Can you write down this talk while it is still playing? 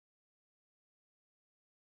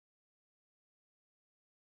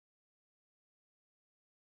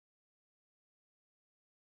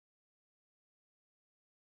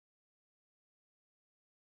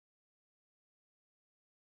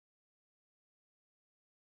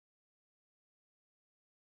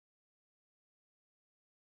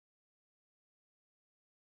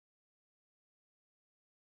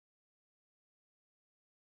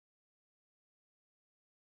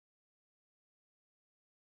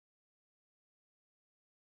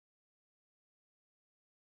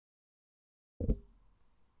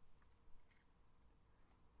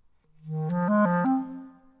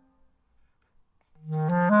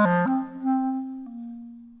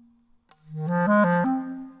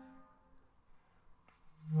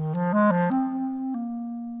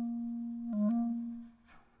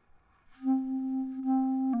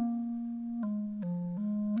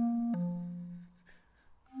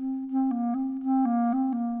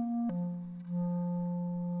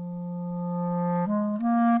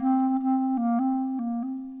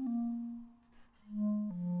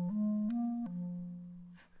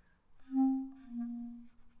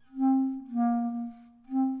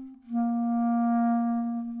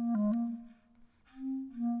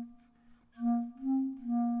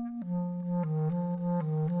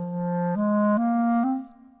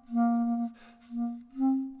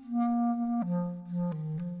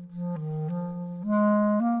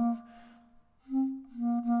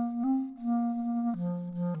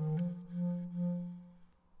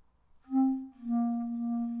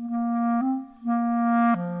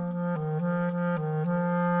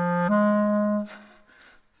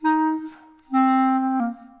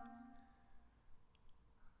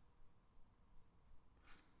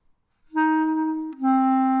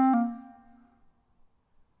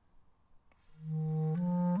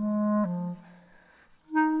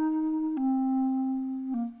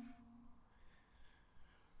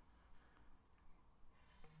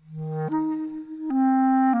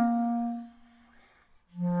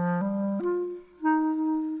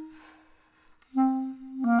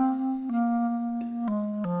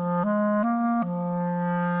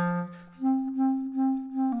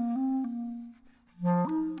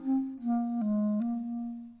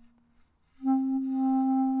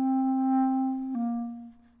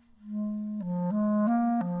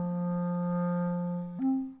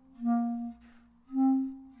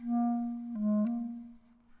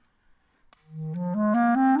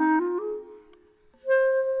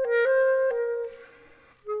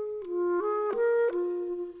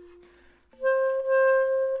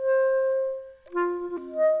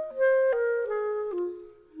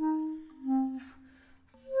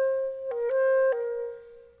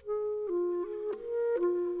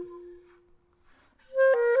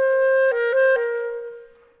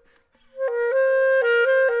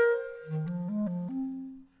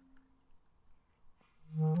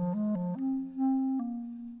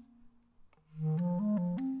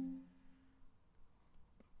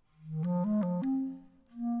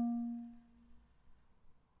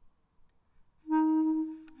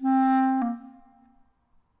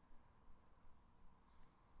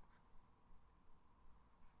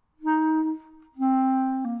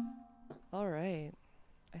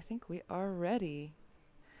are ready.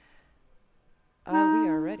 We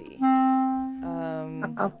are ready.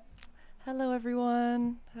 Oh, Hello,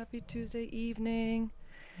 everyone. Happy Tuesday evening.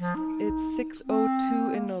 It's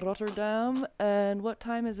 6:02 in Rotterdam. And what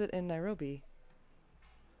time is it in Nairobi?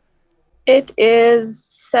 it is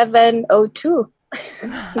 7:02.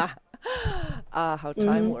 How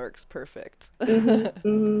time Mm-hmm, works. Perfect. mm-hmm,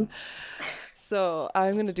 mm-hmm. So,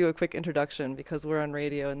 I'm going to do a quick introduction because we're on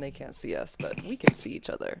radio and they can't see us, but we can see each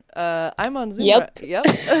other. I'm on Zoom right. Yep.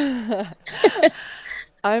 Yep.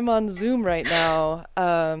 I'm on Zoom right now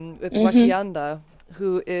with Mm-hmm. Wakianda,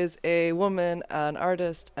 who is a woman, an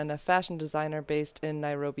artist, and a fashion designer based in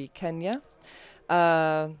Nairobi, Kenya.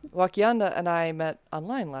 Wakianda and I met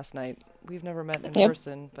online last night. We've never met in Yep.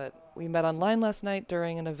 person, but we met online last night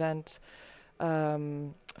during an event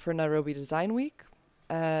for Nairobi Design Week.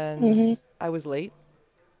 And Mm-hmm. I was late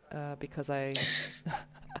because I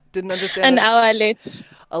didn't understand An that hour late.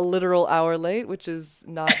 a literal hour late, which is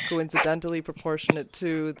not coincidentally proportionate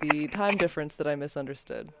to the time difference that I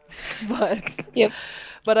misunderstood. but Yep.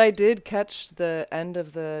 but I did catch the end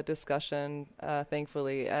of the discussion,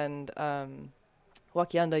 thankfully. And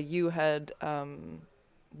Wakianda, you had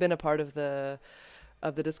been a part of the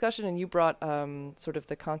discussion, and you brought sort of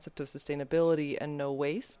the concept of sustainability and no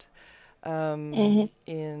waste Mm-hmm.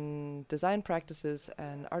 in design practices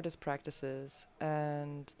and artist practices.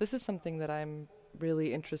 And this is something that I'm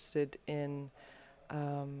really interested in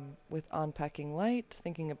with Unpacking Light,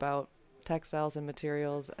 thinking about textiles and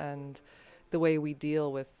materials and the way we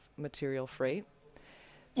deal with material freight.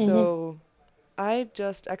 Mm-hmm. So I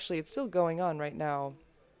just actually, it's still going on right now.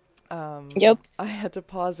 Yep. I had to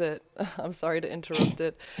pause it. I'm sorry to interrupt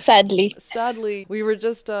it. Sadly. Sadly, we were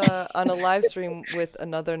just on a live stream with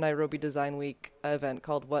another Nairobi Design Week event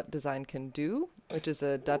called What Design Can Do, which is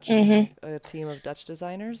Mm-hmm. a team of Dutch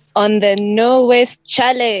designers On the No Waste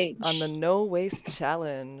on the Challenge. No Waste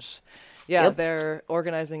Challenge. Yeah, Yep. they're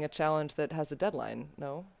organizing a challenge that has a deadline.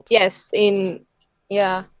 No? Yes.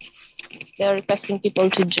 Yeah, they're requesting people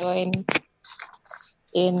to join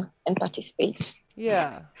in and participate.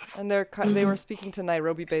 Yeah, and they Mm-hmm. were speaking to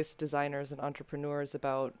Nairobi-based designers and entrepreneurs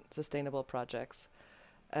about sustainable projects.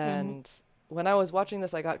 Mm-hmm. And when I was watching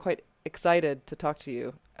this, I got quite excited to talk to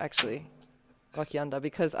you, actually, Wakianda,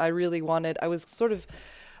 because I was sort of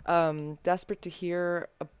desperate to hear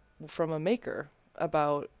from a maker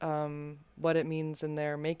about what it means in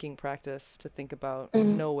their making practice to think about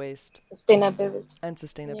Mm-hmm. no waste Sustainability. and Yeah.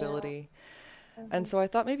 sustainability. And Mm-hmm. so I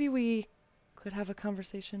thought maybe we could have a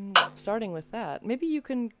conversation starting with that. Maybe you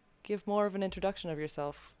can give more of an introduction of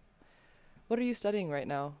yourself. What are you studying right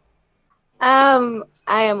now?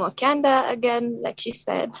 I am Wakanda again, like she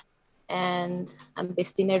said, and I'm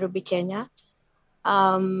based in Nairobi, Kenya.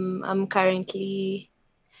 I'm currently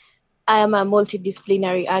I am a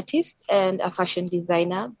multidisciplinary artist and a fashion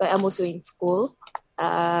designer, but I'm also in school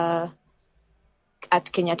uh, at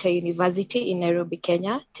Kenyatta University in Nairobi,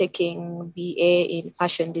 Kenya, taking BA in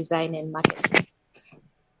fashion design and marketing.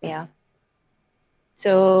 Yeah.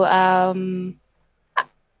 So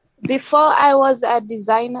before I was a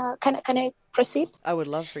designer, can I proceed? I would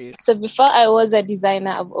love for you. So before I was a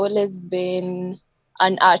designer, I've always been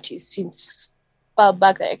an artist since far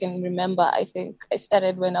back that I can remember. I think I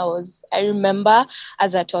started I remember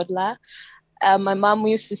as a toddler. My mom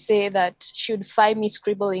used to say that she would find me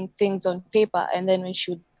scribbling things on paper, and then when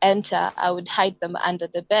she would enter, I would hide them under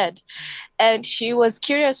the bed. And she was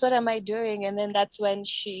curious, what am I doing? And then that's when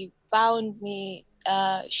she found me.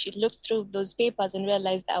 She looked through those papers and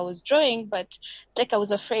realized I was drawing, but it's like I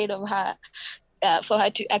was afraid of her for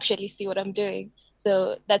her to actually see what I'm doing.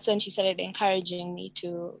 So that's when she started encouraging me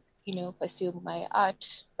to, pursue my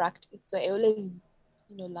art practice. So I always,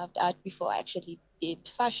 loved art before I actually did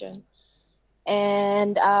fashion.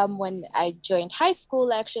 And when I joined high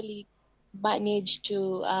school, I actually managed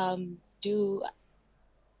to do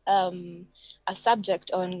um, a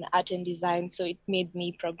subject on art and design. So it made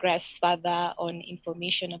me progress further on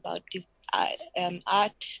information about this art.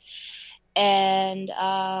 And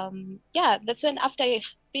yeah, that's when after I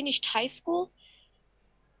finished high school,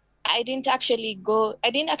 I didn't actually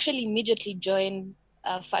immediately join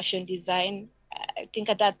fashion design. I think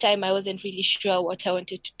at that time I wasn't really sure what I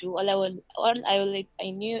wanted to do. I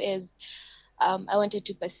knew is I wanted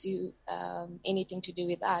to pursue anything to do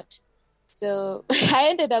with art. So I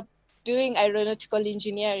ended up doing aeronautical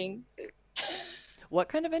engineering. So, What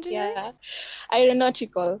kind of engineering? yeah,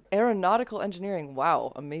 aeronautical. Aeronautical engineering.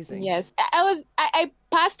 Wow, amazing. Yes, I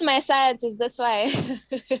passed my sciences. That's why.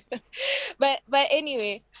 But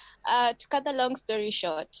anyway, to cut the long story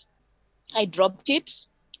short, I dropped it,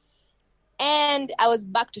 and I was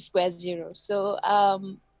back to square zero. So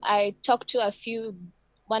I talked to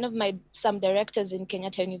some directors in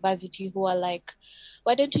Kenyatta University who are like,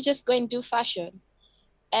 why don't you just go and do fashion?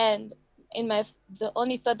 And the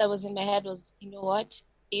only thought that was in my head was, you know what?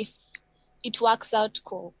 If it works out,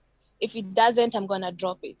 cool. If it doesn't, I'm gonna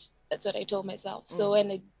drop it. That's what I told myself. So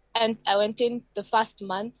and I went in the first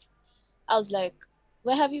month, I was like,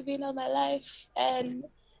 where have you been all my life? And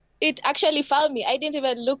it actually found me. I didn't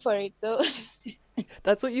even look for it. So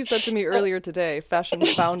That's what you said to me earlier today. Fashion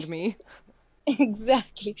found me.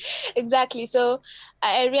 exactly. So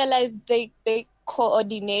I realized they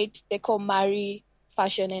coordinate, they co-marry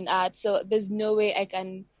fashion and art. So there's no way I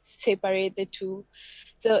can separate the two.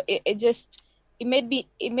 So it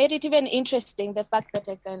made it even interesting, the fact that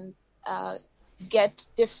I can get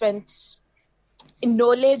different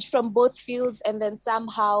knowledge from both fields and then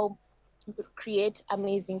somehow create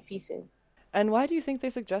amazing pieces. And why do you think they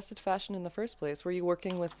suggested fashion in the first place? Were you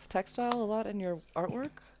working with textile a lot in your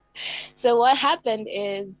artwork? So what happened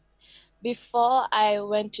is, before I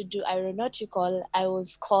went to do aeronautical, I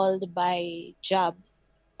was called by JAB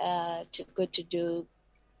to go to do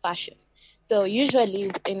fashion. So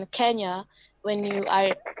usually in Kenya, when you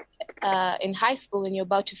are in high school, when you're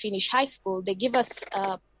about to finish high school, they give us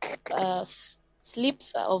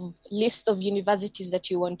slips of list of universities that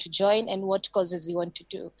you want to join and what courses you want to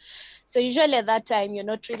do. So usually at that time, you're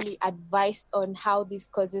not really advised on how these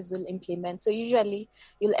courses will implement. So usually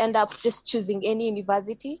you'll end up just choosing any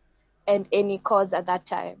university and any course at that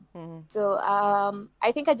time. Mm-hmm. So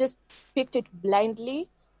I think I just picked it blindly,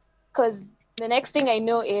 because the next thing I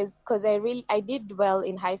know is, because I did well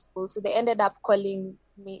in high school, so they ended up calling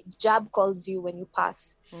me. JAB calls you when you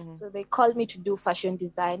pass. Mm-hmm. So they called me to do fashion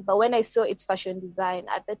design. But when I saw it's fashion design,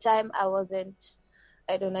 at the time I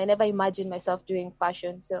don't know, I never imagined myself doing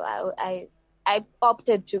fashion. So I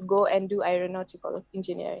opted to go and do aeronautical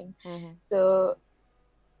engineering. Mm-hmm. So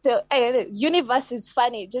universe is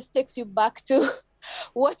funny. It just takes you back to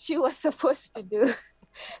what you were supposed to do.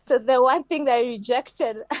 So the one thing that I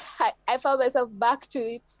rejected, I found myself back to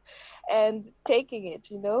it and taking it,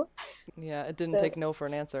 Yeah, it didn't take no for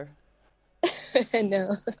an answer.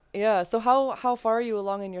 No. Yeah, so how far are you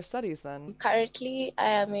along in your studies then? Currently, I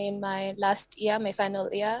am in my last year, my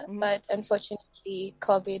final year, but unfortunately,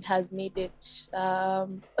 COVID has made it a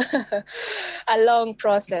long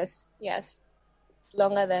process. Yes, it's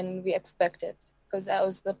longer than we expected, because I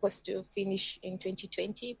was supposed to finish in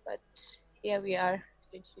 2020, but here we are,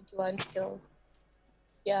 2021 still.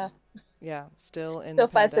 Yeah. Yeah, still in the So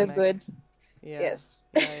far, so pandemic. good. Yeah. Yes.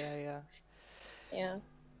 Yeah. Yeah.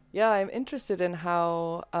 Yeah, I'm interested in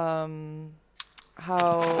how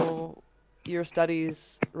your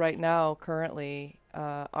studies right now currently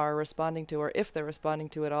are responding to, or if they're responding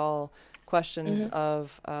to at all, questions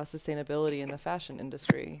of sustainability in the fashion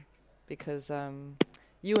industry. Because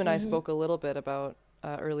you and I spoke a little bit about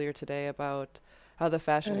earlier today about how the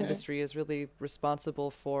fashion industry is really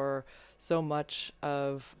responsible for so much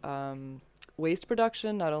of waste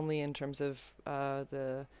production, not only in terms of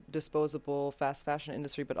the disposable fast fashion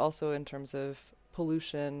industry, but also in terms of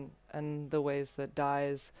pollution and the ways that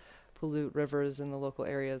dyes pollute rivers in the local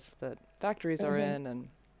areas that factories are in. And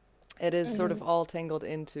it is sort of all tangled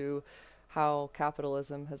into how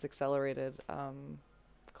capitalism has accelerated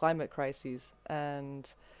climate crises.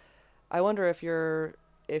 And I wonder if your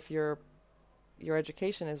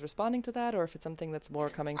education is responding to that, or if it's something that's more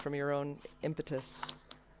coming from your own impetus.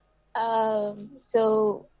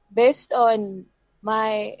 So based on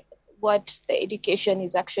what the education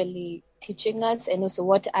is actually teaching us, and also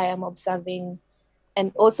what I am observing,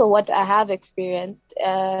 and also what I have experienced,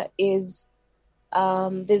 is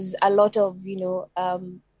there's a lot of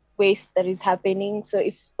waste that is happening. So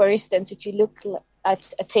for instance, if you look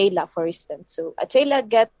at a tailor, for instance, so a tailor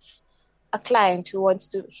gets a client who wants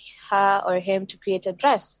her or him to create a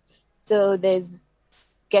dress. So there's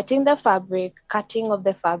getting the fabric, cutting of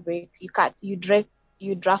the fabric. You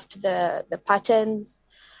draft the patterns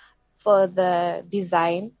for the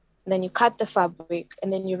design, and then you cut the fabric,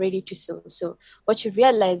 and then you're ready to sew. So what you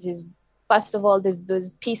realize is, first of all, there's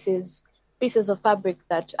those pieces of fabric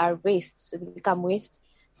that are waste, so they become waste.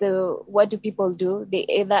 So what do people do? They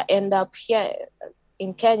either end up here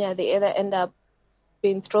in Kenya, they either end up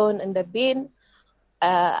being thrown in the bin,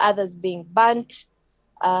 others being burnt.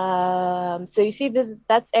 So you see,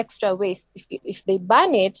 that's extra waste. If they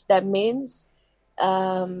burn it, that means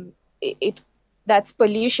that's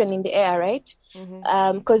pollution in the air, right?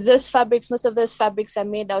 Because most of those fabrics are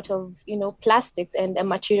made out of plastics and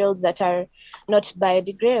materials that are not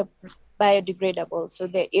biodegradable. So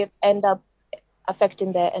they end up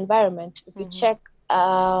affecting the environment. If you check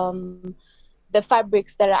the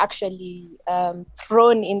fabrics that are actually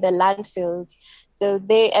thrown in the landfills. So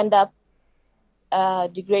they end up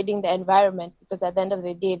degrading the environment, because at the end of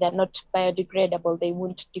the day, they're not biodegradable. They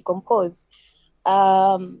won't decompose.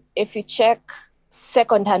 If you check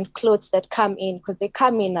secondhand clothes that come in, because they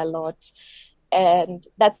come in a lot, and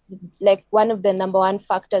that's like one of the number one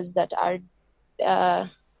factors that are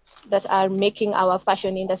making our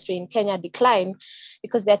fashion industry in Kenya decline,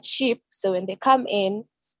 because they're cheap. So when they come in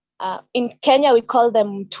Kenya, we call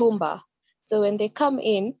them mtumba. So when they come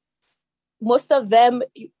in, most of them,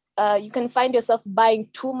 you can find yourself buying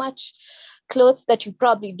too much clothes that you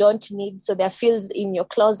probably don't need. So they're filled in your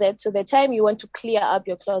closet. So the time you want to clear up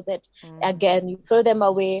your closet again, you throw them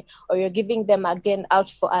away, or you're giving them again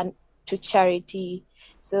out to charity.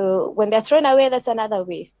 So when they're thrown away, that's another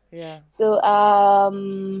waste. Yeah. So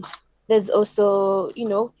there's also,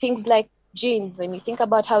 things like jeans. When you think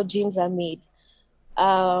about how jeans are made,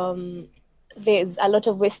 there's a lot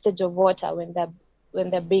of wastage of water when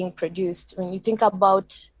they're being produced. When you think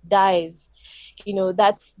about dyes,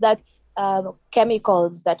 that's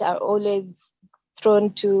chemicals that are always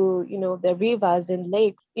thrown to the rivers and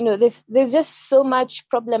lakes. There's just so much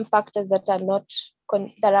problem factors that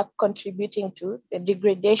are contributing to the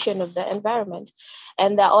degradation of the environment,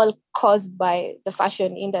 and they're all caused by the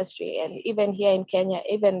fashion industry, and even here in Kenya,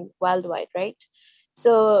 even worldwide, right?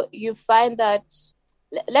 So you find that,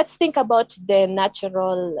 let's think about the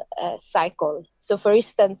natural cycle. So for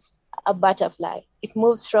instance, a butterfly, it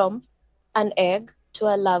moves from an egg to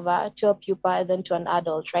a larva to a pupa, then to an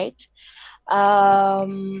adult, right?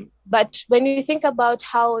 But when you think about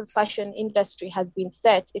how the fashion industry has been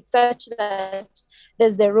set, it's such that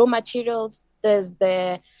there's the raw materials, there's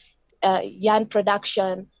the yarn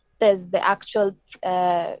production, there's the actual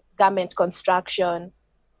garment construction,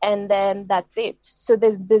 and then that's it. So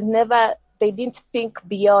there's never, they didn't think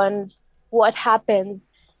beyond what happens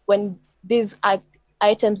when these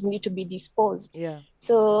items need to be disposed. Yeah.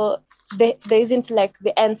 So there isn't like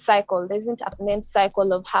the end cycle. There isn't an end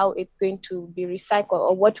cycle of how it's going to be recycled,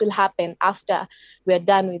 or what will happen after we're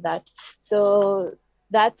done with that. So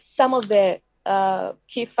that's some of the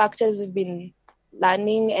key factors we've been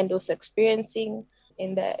learning and also experiencing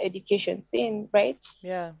in the education scene, right?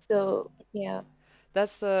 Yeah. So yeah.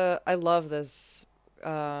 That's I love this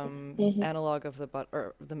analog of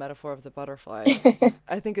the metaphor of the butterfly.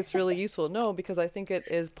 I think it's really useful. No, because I think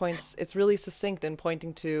it's really succinct in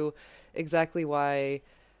pointing to exactly why,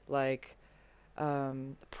 like,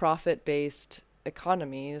 profit-based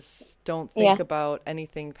economies don't think about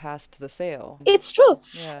anything past the sale. It's true.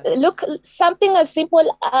 Yeah. Look, something as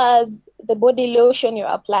simple as the body lotion you're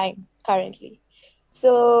applying currently.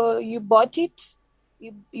 So you bought it,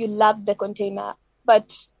 you love the container,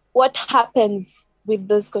 but what happens with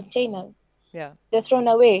those containers? Yeah. They're thrown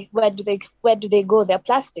away. Where do they go? They're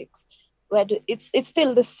plastics. It's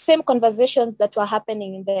still the same conversations that were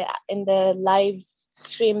happening in the live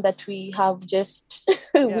stream that we have just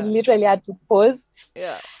we literally had to pause.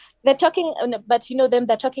 Yeah. They're talking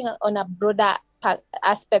they're talking on a broader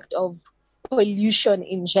aspect of pollution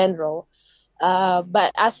in general.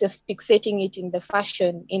 But as you're fixating it in the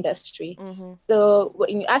fashion industry. Mm-hmm. So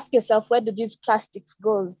when you ask yourself, where do these plastics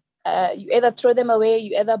go? You either throw them away,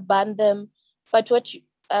 you either burn them. But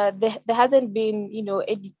there hasn't been,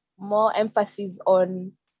 more emphasis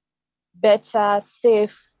on better,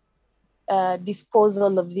 safe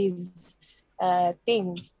disposal of these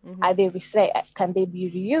things. Mm-hmm. Are they can they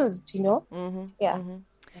be reused? Mm-hmm. Yeah. Mm-hmm.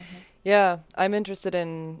 Yeah, I'm interested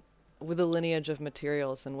in with the lineage of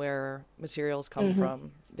materials and where materials come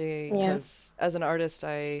from. Because as an artist,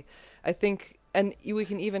 I think, and we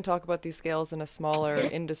can even talk about these scales in a smaller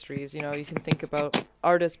industries. You can think about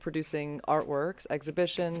artists producing artworks,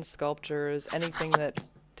 exhibitions, sculptures, anything that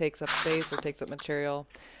takes up space or takes up material,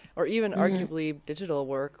 or even arguably digital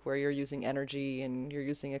work where you're using energy and you're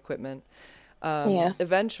using equipment.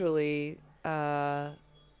 Eventually,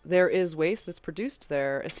 there is waste that's produced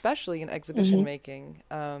there, especially in exhibition making.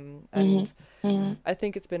 And I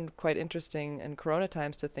think it's been quite interesting in Corona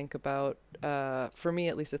times to think about, for me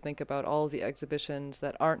at least, to think about all of the exhibitions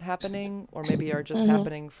that aren't happening, or maybe are just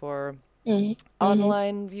happening for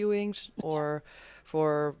online viewing or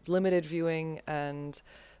for limited viewing, and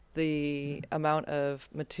the amount of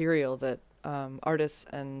material that artists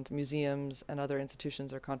and museums and other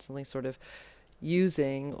institutions are constantly sort of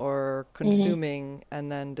using or consuming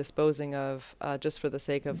and then disposing of, just for the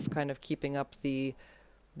sake of kind of keeping up the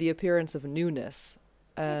appearance of newness.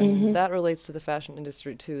 And that relates to the fashion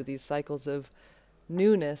industry too, these cycles of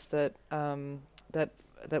newness that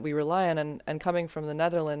that we rely on. And coming from the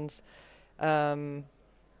Netherlands,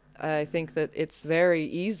 I think that it's very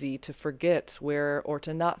easy to forget where or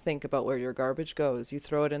to not think about where your garbage goes. You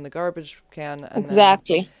throw it in the garbage can and then,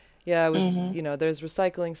 Exactly. yeah, it was, Mm-hmm. there's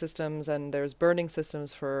recycling systems and there's burning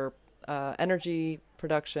systems for energy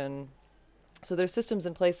production. So there's systems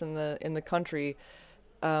in place in the country,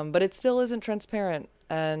 but it still isn't transparent.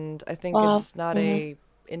 And I think Wow. it's not Mm-hmm. a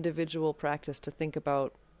individual practice to think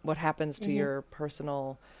about what happens to Mm-hmm. your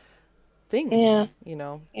personal Yeah. things, you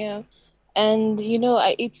know? Yeah. And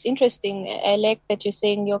it's interesting. I like that you're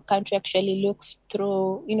saying your country actually looks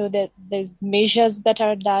through, that there's measures that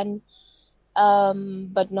are done,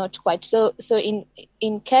 but not quite. So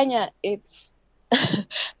in Kenya, it's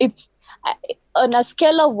it's I- on a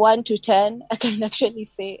scale of 1 to 10, I can actually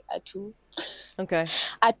say a two. Okay.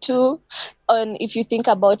 A two, on if you think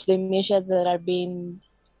about the measures that are being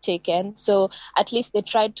taken. So at least they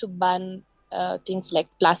tried to ban things like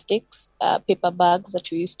plastics, paper bags that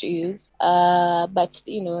we used to use. But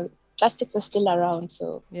plastics are still around.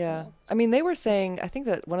 So Yeah. yeah. I mean, they were saying, I think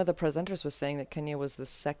that one of the presenters was saying that Kenya was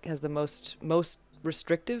has the most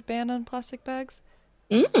restrictive ban on plastic bags.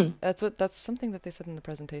 Mm. That's something that they said in the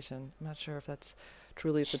presentation. I'm not sure if that's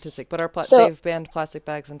truly a statistic, but So they've banned plastic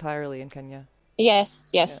bags entirely in Kenya. yes,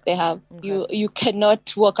 Yeah. yes, they have. Okay. You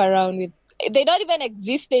cannot walk around with. They don't even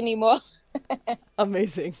exist anymore.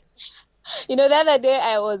 Amazing. The other day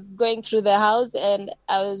I was going through the house and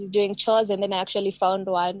I was doing chores and then I actually found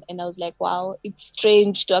one and I was like, wow, it's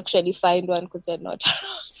strange to actually find one because they're not around.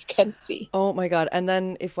 You can see. Oh my God. And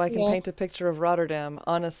then if I can Yeah. paint a picture of Rotterdam,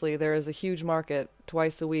 honestly, there is a huge market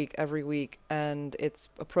twice a week, every week, and it's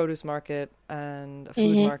a produce market and a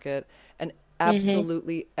food Mm-hmm. market, and Mm-hmm.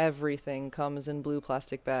 absolutely everything comes in blue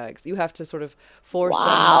plastic bags. You have to sort of force them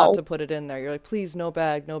not Wow. to put it in there. You're like, please, no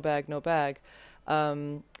bag, no bag, no bag.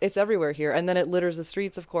 It's everywhere here. And then it litters the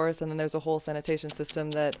streets, of course, and then there's a whole sanitation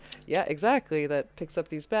system that, yeah, exactly, that picks up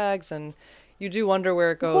these bags and you do wonder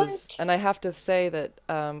where it goes. What? And I have to say that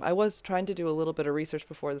I was trying to do a little bit of research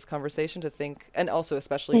before this conversation to think, and also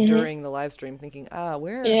especially Mm-hmm. during the live stream, thinking, Yeah.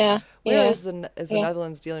 where Yeah. is the Yeah.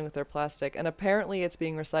 Netherlands dealing with their plastic? And apparently it's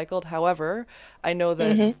being recycled. However, I know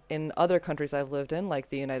that Mm-hmm. in other countries I've lived in,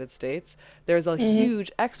 like the United States, there's a Mm-hmm.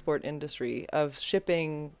 huge export industry of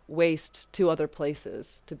shipping waste to other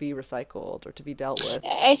places to be recycled or to be dealt with.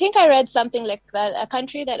 I think I read something like that. A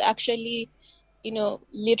country that actually,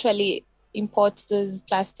 literally imports those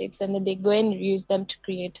plastics and then they go and use them to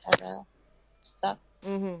create other stuff.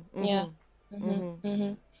 Mm-hmm, Yeah. mm-hmm, Mm-hmm. mm-hmm.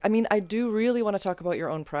 Mm-hmm. I mean, I do really want to talk about your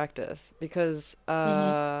own practice because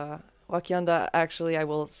Mm-hmm. Wakianda, actually, I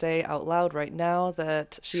will say out loud right now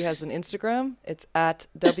that she has an Instagram. It's at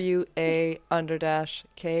WA under dash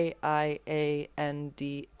KIANDA.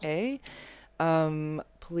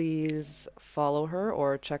 Please follow her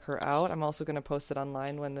or check her out. I'm also going to post it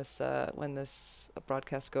online when this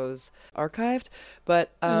broadcast goes archived.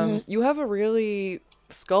 But Mm-hmm. you have a really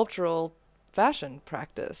sculptural fashion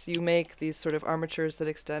practice. You make these sort of armatures that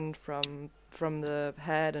extend from the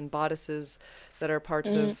head and bodices that are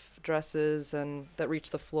parts Mm-hmm. of dresses and that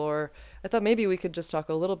reach the floor. I thought maybe we could just talk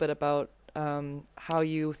a little bit about how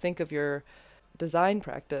you think of your design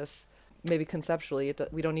practice, maybe conceptually.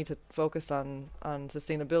 We don't need to focus on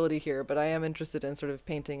sustainability here, but I am interested in sort of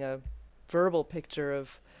painting a verbal picture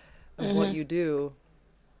of what Mm-hmm. you do.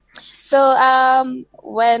 So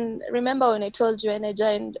when I told you when I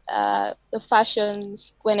joined the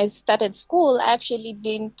fashions when I started school, I actually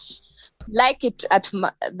didn't like it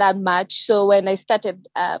that much. So when I started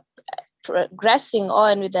progressing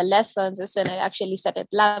on with the lessons, that's when I actually started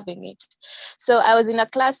loving it. So I was in a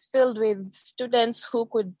class filled with students who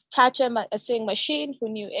could touch a sewing machine, who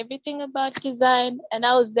knew everything about design, and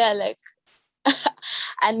I was there like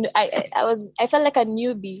and I felt like a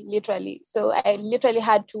newbie literally. So I literally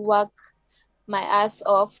had to work my ass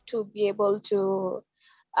off to be able to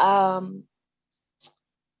um,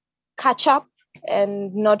 catch up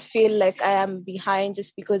and not feel like I am behind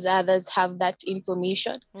just because others have that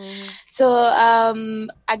information. Mm-hmm. So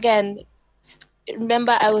again,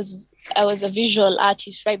 remember I was a visual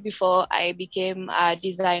artist right before I became a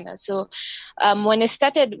designer. So when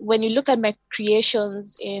you look at my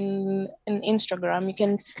creations in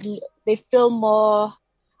Instagram, they feel more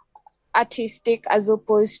artistic as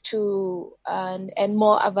opposed to and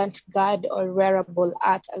more avant-garde or wearable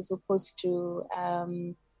art as opposed to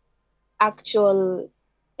actual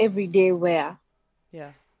everyday wear.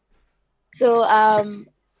 Yeah. So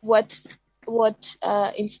what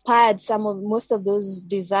inspired most of those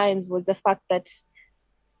designs was the fact that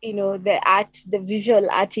the visual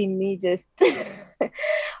art in me just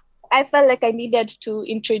I felt like I needed to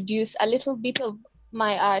introduce a little bit of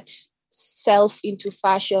my art self into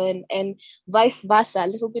fashion, and vice versa, a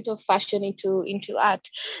little bit of fashion into art.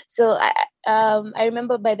 So I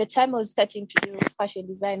remember by the time I was starting to do fashion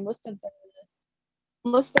design, most of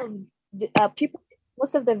people,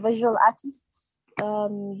 most of the visual artists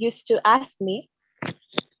used to ask me,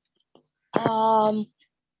 um,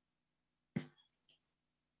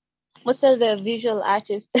 most of the visual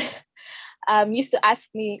artists used to ask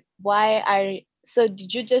me, so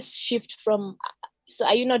did you just shift from, so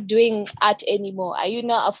are you not doing art anymore? Are you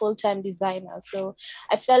not a full-time designer? So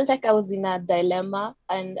I felt like I was in a dilemma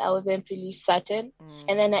and I wasn't really certain.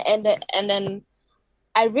 And then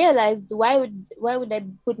I realized, why would I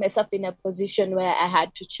put myself in a position where I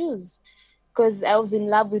had to choose? Because I was in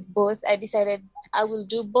love with both. I decided I will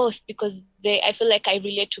do both because I feel like I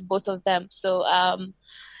relate to both of them. So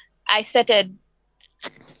I started,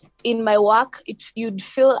 in my work, you'd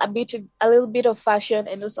feel a little bit of fashion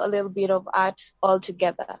and also a little bit of art all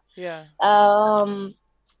together. Yeah.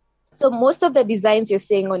 So most of the designs you're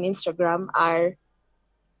seeing on Instagram are,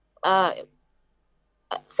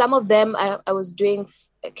 some of them I was doing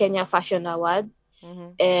Kenya Fashion Awards,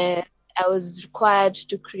 and I was required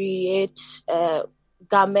to create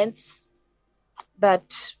garments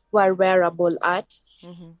that were wearable art.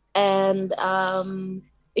 And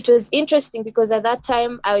it was interesting because at that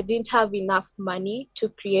time I didn't have enough money to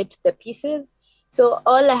create the pieces. So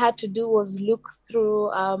all I had to do was look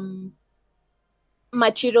through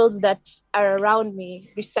materials that are around me.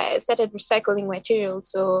 I started recycling materials.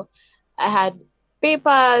 So I had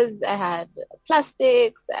papers, I had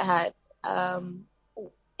plastics, I had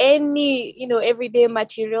any, everyday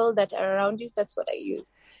material that are around you. That's what I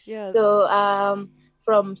used. Yeah. So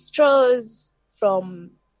from straws,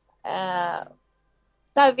 from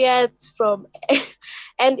serviettes,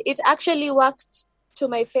 and it actually worked to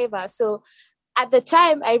my favor. So at the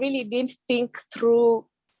time, I really didn't think through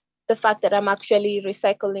the fact that I'm actually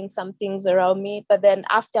recycling some things around me. But then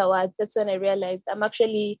afterwards, that's when I realized I'm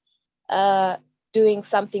actually doing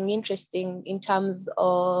something interesting in terms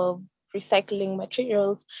of recycling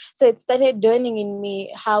materials. So it started dawning in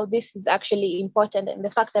me how this is actually important, and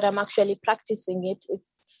the fact that I'm actually practicing it.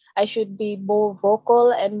 I should be more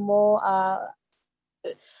vocal and more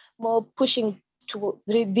pushing to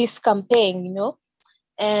this campaign,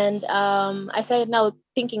 And I started now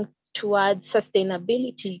thinking towards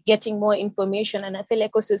sustainability, getting more information. And I feel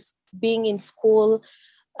like also being in school,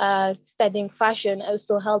 studying fashion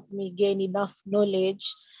also helped me gain enough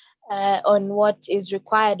knowledge on what is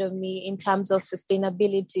required of me in terms of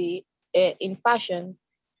sustainability in fashion.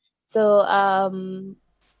 So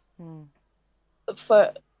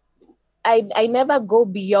I never go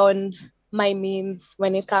beyond my means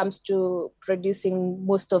when it comes to producing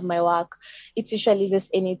most of my work. It's usually just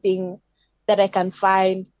anything that I can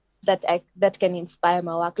find that can inspire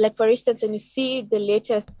my work. Like, for instance, when you see the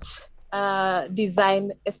latest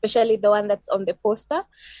design, especially the one that's on the poster,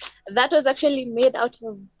 that was actually made out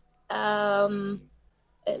of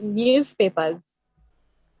newspapers.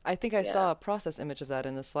 I think I saw a process image of that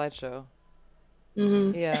in the slideshow.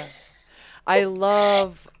 Mm-hmm. Yeah. I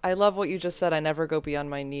love what you just said. I never go beyond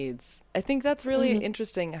my needs. I think that's really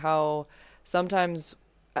interesting how sometimes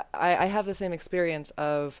I have the same experience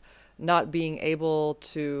of not being able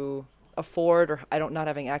to afford, or I don't not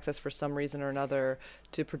having access for some reason or another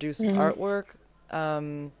to produce artwork.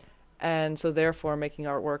 And so therefore making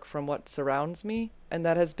artwork from what surrounds me. And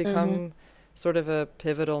that has become sort of a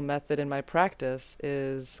pivotal method in my practice,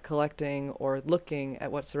 is collecting or looking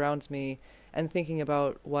at what surrounds me and thinking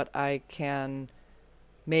about what I can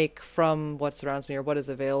make from what surrounds me or what is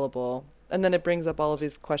available. And then it brings up all of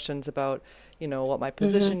these questions about, what my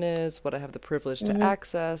position is, what I have the privilege to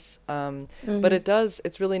access. But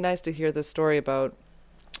it's really nice to hear this story about,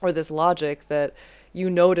 or this logic that you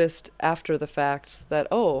noticed after the fact that,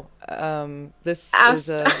 this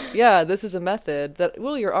is a method that,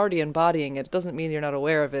 well, you're already embodying it. It doesn't mean you're not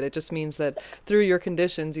aware of it. It just means that through your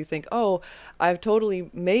conditions, you think, I've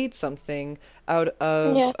totally made something out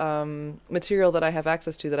of material that I have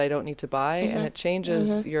access to that I don't need to buy. And it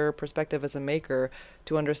changes your perspective as a maker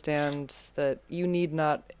to understand that you need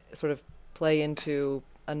not sort of play into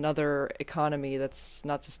another economy that's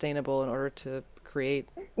not sustainable in order to create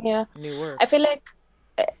new work. I feel like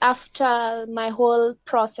after my whole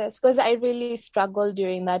process, because I really struggled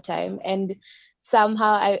during that time, and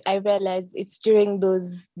somehow I realized it's during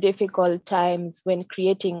those difficult times when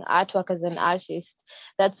creating artwork as an artist,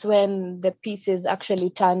 that's when the pieces actually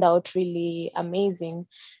turned out really amazing.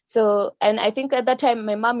 So, and I think at that time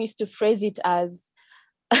my mom used to phrase it as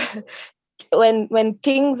when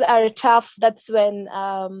things are tough, that's when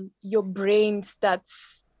your brain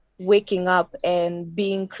starts waking up and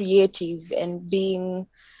being creative and being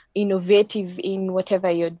innovative in whatever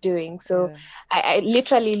you're doing. So Yeah. I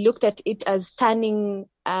literally looked at it as turning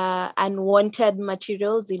unwanted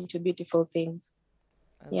materials into beautiful things.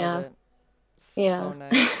 I love Yeah. it. So Yeah.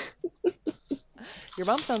 nice. Your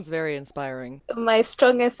mom sounds very inspiring. My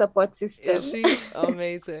strongest support Is system. she?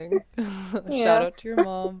 Amazing. Shout Yeah. out to your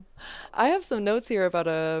mom. I have some notes here about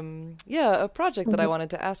a project that I Mhm. wanted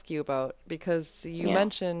to ask you about because you Yeah.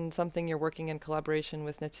 mentioned something you're working in collaboration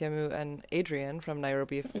with Netiemu and Adrian from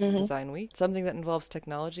Nairobi Hmm. Design Week, something that involves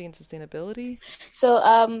technology and sustainability. So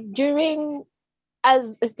during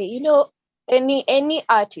as okay, any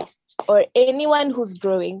artist or anyone who's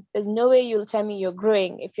growing, there's no way you'll tell me you're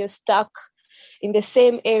growing if you're stuck in the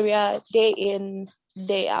same area day in,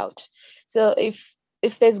 day out. So if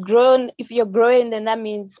you're growing, then that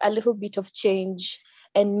means a little bit of change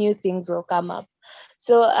and new things will come up.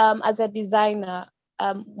 So as a designer,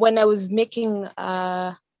 when I was making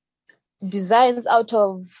designs out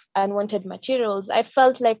of unwanted materials, I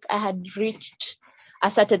felt like I had reached a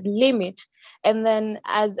certain limit. And then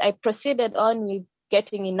as I proceeded on with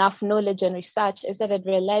getting enough knowledge and research, I started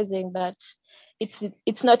realizing that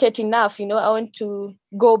it's not yet enough. I want to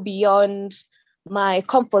go beyond my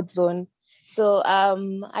comfort zone. So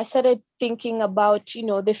I started thinking about,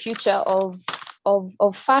 the future of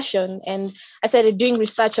fashion, and I started doing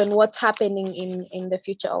research on what's happening in the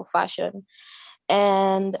future of fashion.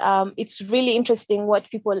 And it's really interesting what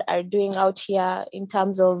people are doing out here in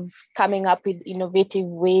terms of coming up with innovative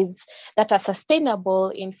ways that are sustainable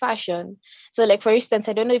in fashion. So like, for instance,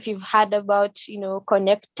 I don't know if you've heard about,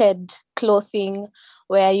 connected clothing,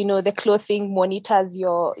 where the clothing monitors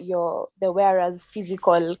the wearer's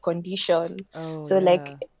physical condition. Oh, So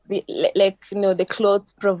like yeah. the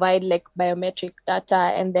clothes provide like biometric data,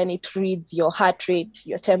 and then it reads your heart rate,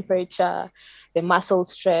 your temperature, the muscle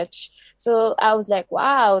stretch. So I was like,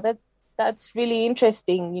 wow, that's really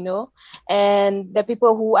interesting, And the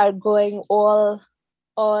people who are going all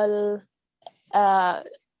uh,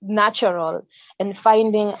 natural and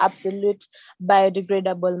finding absolute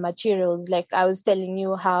biodegradable materials. Like I was telling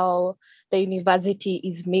you how the university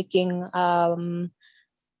is making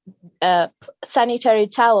uh, sanitary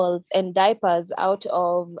towels and diapers out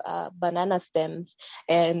of banana stems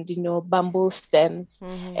and bamboo stems,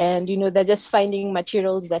 Mm-hmm. and they're just finding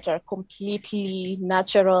materials that are completely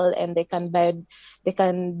natural, and they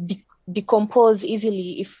can decompose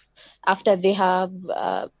easily if after they have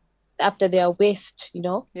after their waste.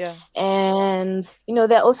 Yeah. And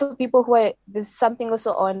there are also people there's something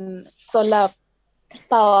also on solar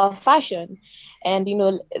power fashion, and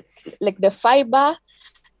it's like the fiber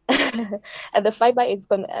and the fiber is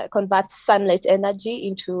converts sunlight energy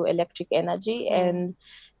into electric energy. Hmm.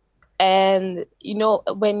 And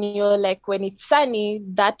when it's sunny,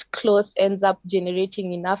 that cloth ends up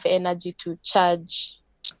generating enough energy to charge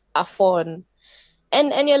a phone.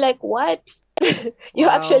 And you're like, what? You're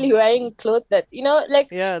Wow. actually wearing clothes that like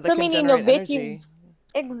Yeah, that so can many generate innovative. energy.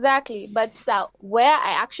 Exactly. But where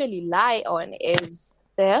I actually lie on is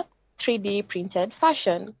the 3D printed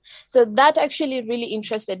fashion. So that actually really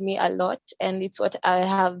interested me a lot. And it's what I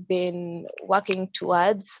have been working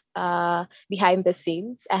towards behind the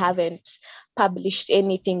scenes. I haven't published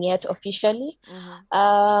anything yet officially.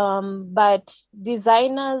 Mm-hmm. But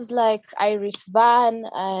designers like Iris Van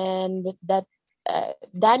and that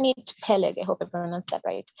Danit Peleg, I hope I pronounced that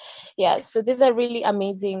right. Yeah, so these are really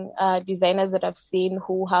amazing designers that I've seen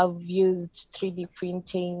who have used 3D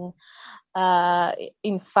printing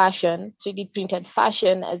in fashion, 3D printed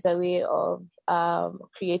fashion as a way of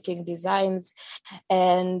creating designs,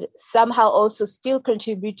 and somehow also still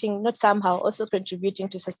contributing, not somehow, also contributing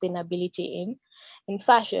to sustainability in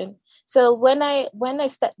fashion. So when I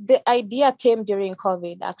start, the idea came during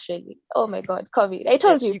COVID. Actually, oh my God, COVID! I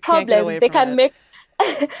told you You can't get problems away they from can it. make.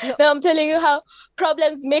 No, Now I'm telling you how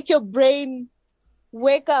problems make your brain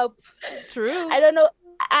wake up. true. I don't know.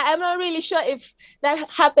 I'm not really sure if that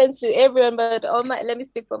happens to everyone, but let me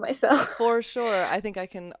speak for myself. For sure. I think I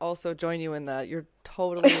can also join you in that. You're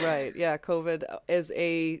totally right. Yeah, COVID is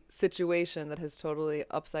a situation that has totally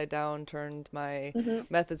upside down turned my Hmm.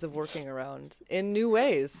 methods of working around in new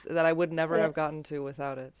ways that I would never Yeah. have gotten to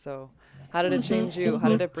without it. So, how did it Hmm. change you? How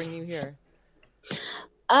Hmm. did it bring you here?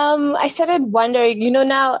 I started wondering,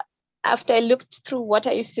 now after I looked through what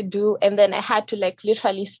I used to do, and then I had to like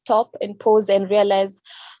literally stop and pause and realize,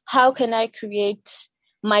 how can I create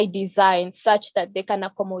my design such that they can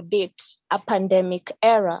accommodate a pandemic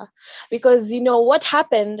era. Because, what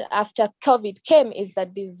happened after COVID came is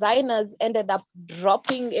that designers ended up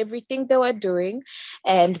dropping everything they were doing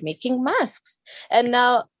and making masks. And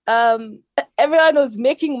now everyone was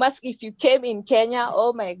making masks. If you came in Kenya,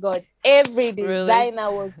 oh my God, every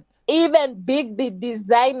designer was, even big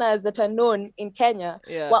designers that are known in Kenya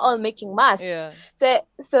were all making masks. Yeah.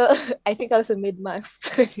 So I think I also made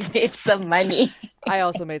masks, made some money. I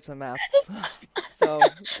also made some masks. So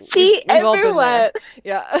see, we've all everyone. been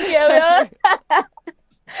there. Yeah. Yeah.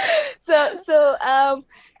 So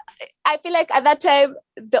I feel like at that time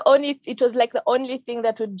it was like the only thing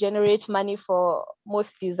that would generate money for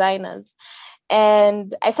most designers.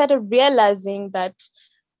 And I started realizing that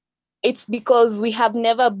it's because we have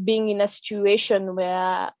never been in a situation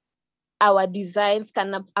where our designs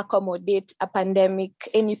can accommodate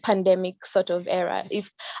any pandemic sort of era.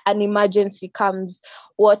 If an emergency comes,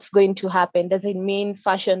 what's going to happen? Does it mean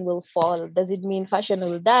fashion will fall? Does it mean fashion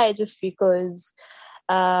will die just because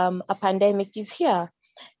a pandemic is here?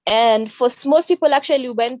 And for most people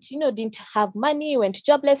actually didn't have money, went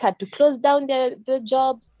jobless, had to close down their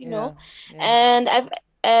jobs, Yeah. And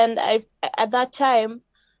I at that time,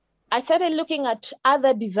 I started looking at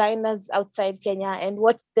other designers outside Kenya and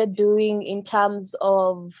what they're doing in terms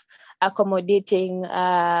of accommodating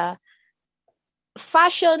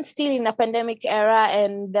fashion still in a pandemic era.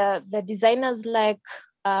 And the designers like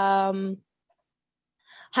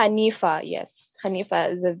Hanifa. Yes,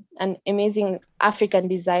 Hanifa is an amazing African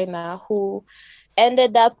designer who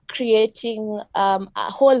ended up creating a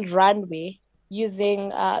whole runway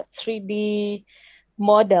using 3D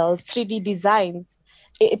models, 3D designs.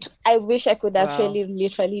 I wish I could actually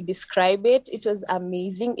literally describe it. It was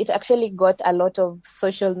amazing. It actually got a lot of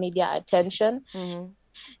social media attention. Mm-hmm.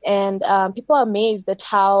 And people are amazed at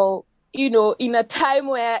how, in a time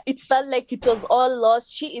where it felt like it was all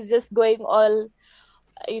lost, she is just going all,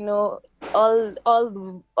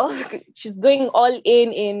 she's going all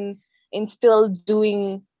in still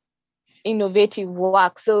doing innovative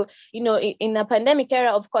work. So, in a pandemic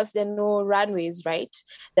era, of course, there are no runways, right?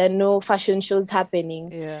 There are no fashion shows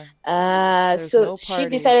happening. Yeah. So no she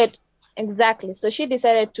decided, exactly. So she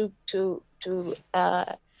decided to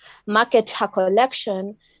market her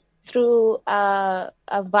collection through a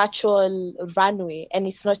virtual runway. And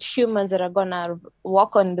it's not humans that are gonna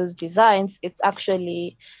work on those designs. It's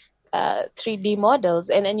actually 3D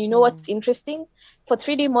models. And what's interesting? For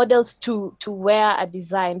 3D models to wear a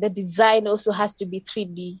design, the design also has to be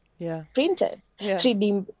 3D printed.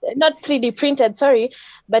 3D, not 3D printed, sorry,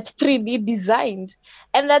 but 3D designed.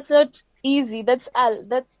 And that's not easy. That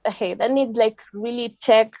needs like really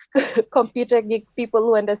tech computer geek people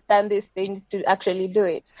who understand these things to actually do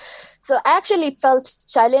it. So I actually felt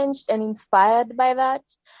challenged and inspired by that.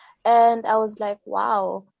 And I was like,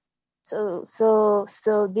 wow. So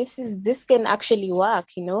this can actually work,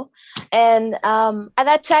 And at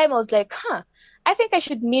that time I was like, I think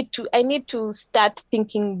I need to start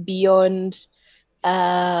thinking beyond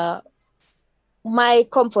my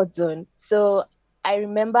comfort zone. So I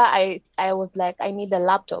remember I was like, I need a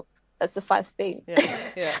laptop. That's the first thing. Yeah.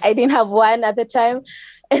 I didn't have one at the time.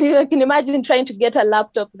 And you can imagine trying to get a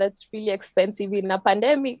laptop that's really expensive in a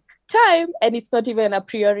pandemic time, and it's not even a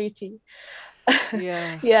priority.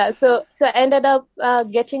 Yeah. So I ended up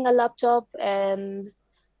getting a laptop and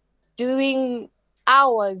doing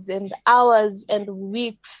hours and hours and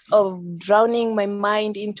weeks of drowning my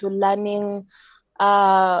mind into learning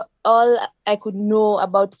all I could know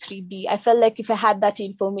about 3D. I felt like if I had that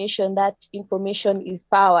information is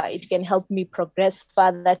power. It can help me progress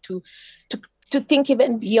further to think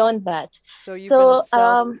even beyond that. So you've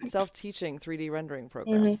been self-teaching 3D rendering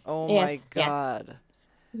programs. Mm-hmm. Oh my God. Yes.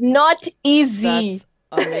 Not easy. That's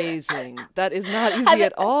amazing. That is not easy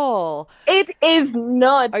at all. It is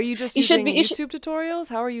not. Are you just using YouTube tutorials?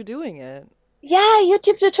 How are you doing it? Yeah,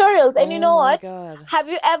 YouTube tutorials. And you know what? God. Have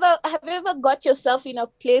you ever got yourself in a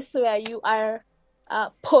place where you are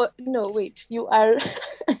you are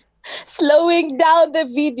slowing down the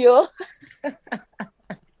video.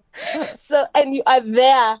 So, and you are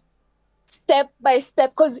there step by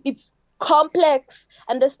step because it's complex,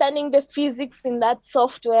 understanding the physics in that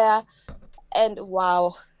software. And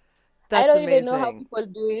wow, that's I don't amazing. even know how people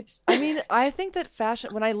do it. I mean, I think that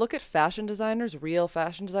when I look at fashion dezigner, real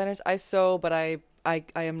fashion designers, I sew, but I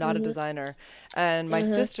am not a designer. And my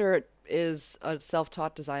sister is a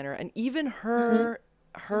self-taught designer, and even her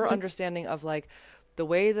understanding of like the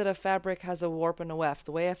way that a fabric has a warp and a weft,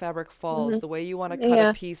 the way a fabric falls, the way you want to cut a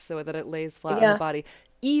Yeah. piece so that it lays flat on the Yeah. body,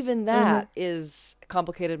 even that is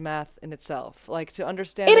complicated math in itself. Like to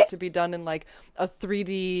understand it It to be done in like a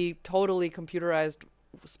 3D, totally computerized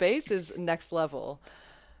space is next level.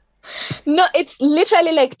 no, it's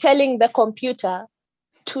literally like telling the computer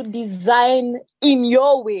to design in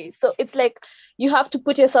your way. So it's like you have to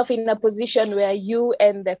put yourself in a position where you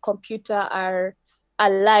and the computer are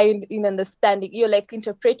aligned in understanding. You're like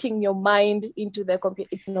interpreting your mind into the computer.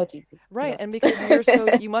 It's not easy. It's Right, not. and because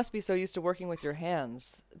you must be so used to working with your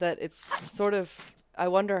hands that it's sort of, I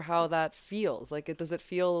wonder how that feels. Like, does it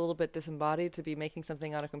feel a little bit disembodied to be making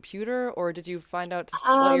something on a computer, or did you find out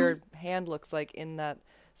what your hand looks like in that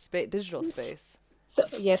digital space? So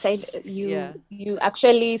yes, Yeah. you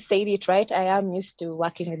actually said it right. I am used to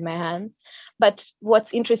working with my hands, but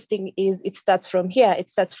what's interesting is it starts from here. It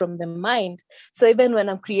starts from the mind. So even when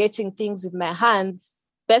I'm creating things with my hands,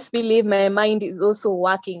 best believe my mind is also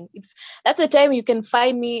working. That's the time you can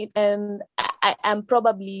find me, and I am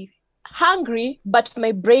probably hungry, but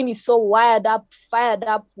my brain is so fired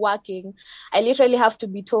up, working. I literally have to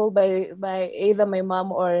be told by either my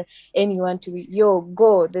mom or anyone to yo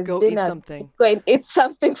go. There's Go eat dinner. something. Let's go and eat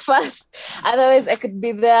something fast. Otherwise, I could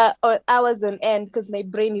be there hours on end because my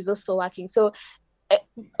brain is also working. So,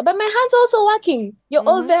 but my hands are also working. You're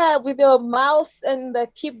all there with your mouse and the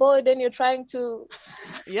keyboard, and you're trying to.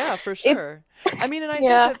 Yeah, for sure. I mean, and I think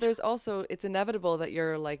that there's also, it's inevitable that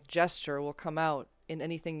your like gesture will come out in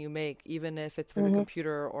anything you make, even if it's with a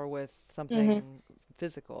computer or with something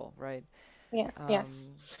physical, right? Yes, yes.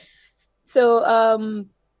 So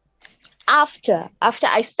after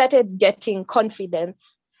I started getting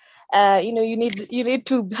confidence, you need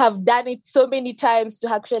to have done it so many times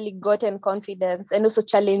to actually gotten confidence and also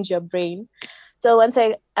challenge your brain. So once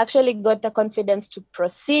I actually got the confidence to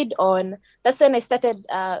proceed on, that's when I started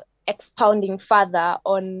expounding further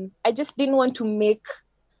on. I just didn't want to make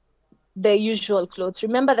the usual clothes.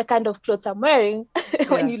 Remember the kind of clothes I'm wearing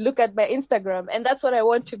when you look at my Instagram, and that's what I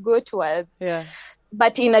want to go towards. Yeah.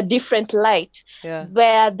 But in a different light,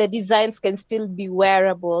 where the designs can still be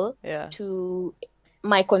wearable to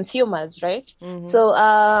my consumers, right? So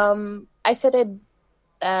I started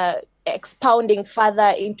expounding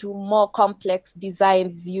further into more complex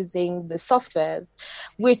designs using the softwares,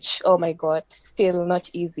 which, oh my God, still not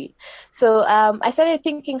easy. So I started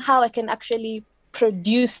thinking how I can actually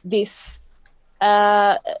produce this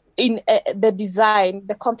in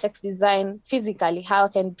the complex design physically, how I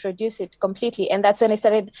can produce it completely. And that's when I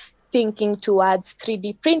started thinking towards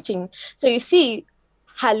 3D printing. So you see,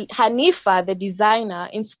 Hanifa, the designer,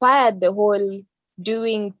 inspired the whole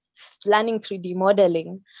learning 3D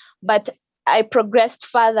modeling. But I progressed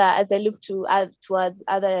further as I looked towards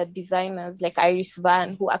other designers like Iris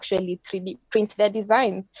Van, who actually 3D print their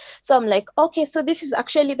designs. So I'm like, okay, so this is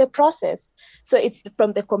actually the process. So it's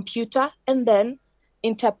from the computer and then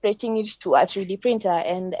interpreting it to a 3D printer.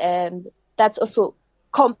 And that's also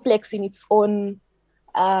complex in its own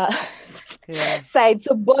side.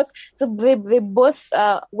 So they both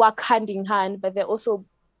work hand in hand, but they're also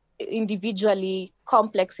individually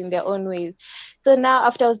complex in their own ways. So now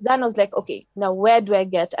after I was done, I was like, okay, now where do I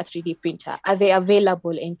get a 3D printer? Are they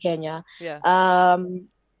available in Kenya? And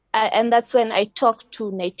that's when I talked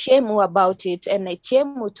to Naitiemu about it, and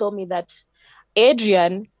Naitiemu told me that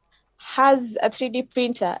Adrian has a 3D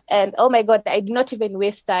printer. And oh my God, I did not even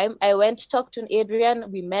waste time. I went to talk to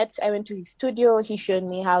Adrian. We met. I went to his studio. He showed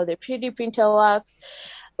me how the 3D printer works.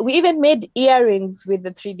 We even made earrings with the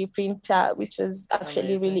 3D printer, which was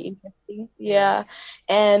actually really interesting. Yeah.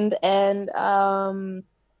 And it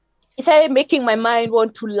started making my mind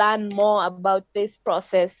want to learn more about this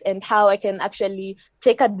process and how I can actually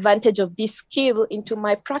take advantage of this skill into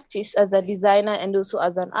my practice as a designer and also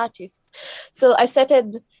as an artist. So I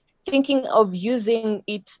started thinking of using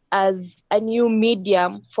it as a new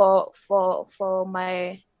medium for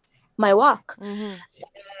my work.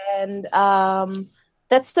 And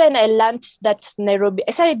that's when I learned that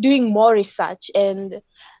I started doing more research, and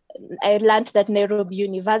I learned that Nairobi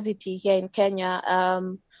University here in Kenya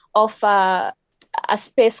offer a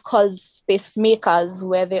space called Space Makers,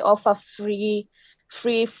 where they offer free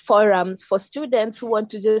forums for students who want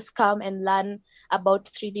to just come and learn about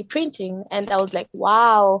 3D printing. And I was like,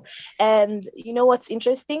 wow. And you know what's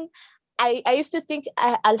interesting? I used to think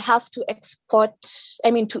I'll have to import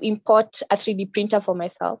a 3D printer for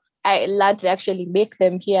myself. I learned they actually make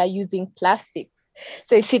them here using plastics.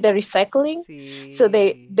 So you see the recycling. So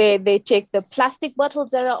they take the plastic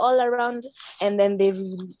bottles that are all around, and then they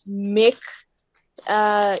make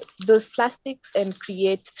those plastics and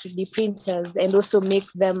create 3D printers, and also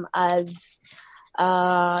make them as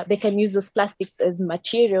they can use those plastics as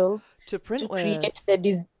materials To print to with. create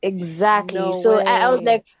exactly. No So I was way.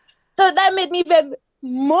 like, so that made me even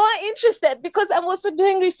more interested because I'm also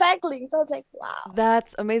doing recycling. So I was like, wow.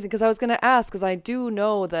 That's amazing, because I was going to ask, because I do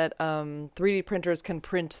know that 3D printers can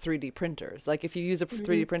print 3D printers. Like if you use a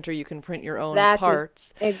 3D printer, you can print your own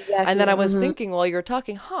parts. And then I was thinking while you were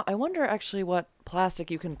talking, I wonder actually what plastic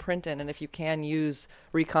you can print in and if you can use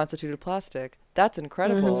reconstituted plastic. That's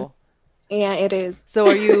incredible. Yeah, it is. So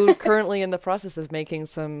are you currently in the process of making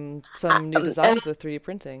some new designs with 3D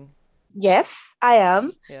printing? Yes, I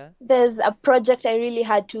am. Yeah. There's a project I really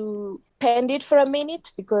had to pend it for a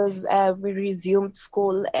minute because we resumed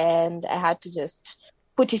school and I had to just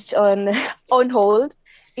put it on on hold.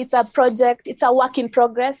 It's a project, it's a work in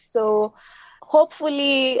progress. So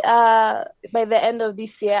hopefully by the end of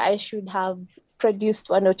this year, I should have produced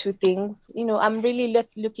one or two things. I'm really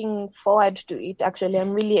looking forward to it. Actually,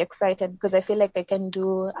 I'm really excited because I feel like I can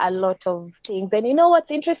do a lot of things. And what's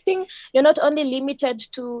interesting? You're not only limited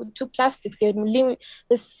to plastics. There's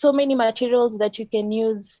so many materials that you can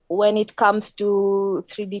use when it comes to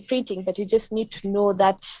 3D printing, but you just need to know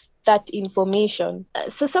that information.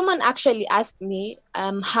 So someone actually asked me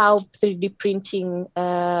how 3D printing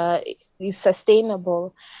is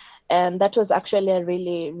sustainable. And that was actually a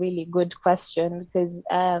really, really good question because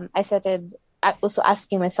I started also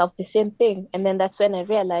asking myself the same thing. And then that's when I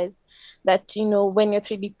realized that, when you're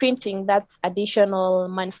 3D printing, that's additional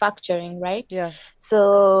manufacturing, right? Yeah.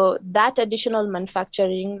 So that additional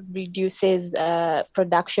manufacturing reduces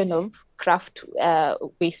production of craft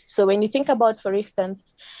waste. So when you think about, for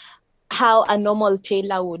instance, how a normal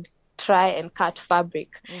tailor would try and cut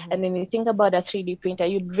fabric. And when you think about a 3D printer,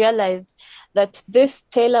 you'd realize that this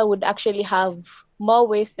tailor would actually have more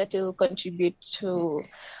waste that will contribute to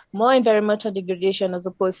more environmental degradation as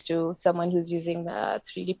opposed to someone who's using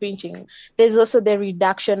 3D printing. There's also the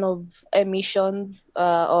reduction of emissions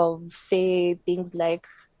of, say, things like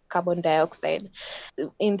carbon dioxide.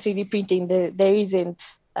 In 3D printing, there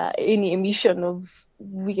isn't any emission of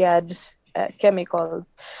weird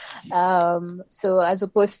chemicals. So as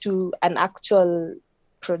opposed to an actual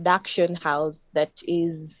production house that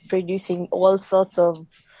is producing all sorts of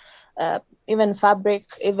even fabric,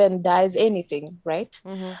 even dyes, anything, right?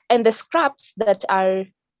 And the scraps that are,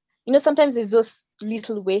 sometimes there's those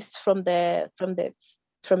little waste from the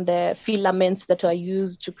filaments that are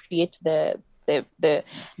used to create the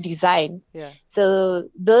design. Yeah. So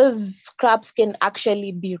those scraps can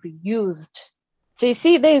actually be reused. So you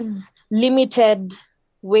see, there's limited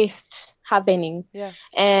waste happening. Yeah.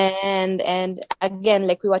 And again,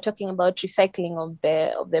 like we were talking about recycling of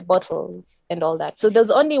the bottles and all that. So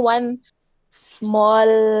there's only one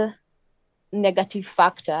small negative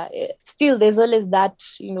factor. Still, there's always that,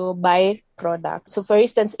 byproduct. So for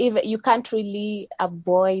instance, if you can't really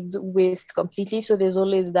avoid waste completely, so there's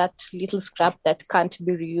always that little scrap that can't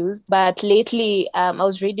be reused. But lately, I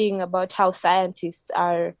was reading about how scientists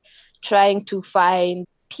are trying to find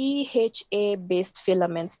PHA-based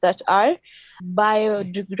filaments that are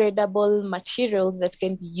biodegradable materials that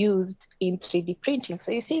can be used in 3D printing.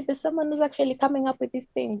 So you see, there's someone who's actually coming up with these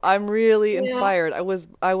things. I'm really inspired. I was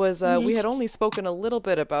we had only spoken a little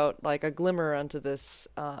bit about like a glimmer onto this,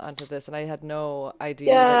 and I had no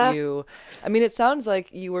idea that it sounds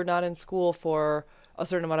like you were not in school for a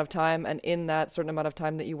certain amount of time, and in that certain amount of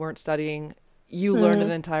time that you weren't studying, you learned an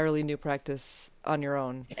entirely new practice on your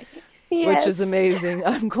own. Yes. Which is amazing.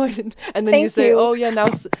 I'm going to, and then you say, "Oh yeah,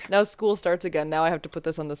 now school starts again. Now I have to put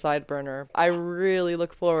this on the side burner." I really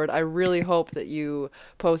look forward. I really hope that you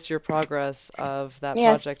post your progress of that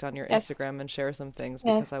project on your Instagram and share some things,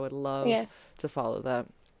 because I would love to follow that.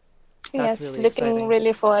 That's really exciting. Looking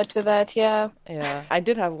really forward to that. Yeah. Yeah. I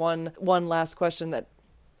did have one last question that,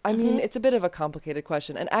 I mean, it's a bit of a complicated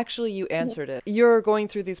question, and actually you answered it. You're going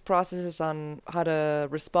through these processes on how to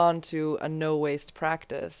respond to a no-waste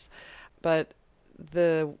practice, but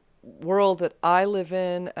the world that I live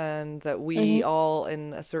in and that we all,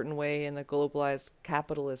 in a certain way, in the globalized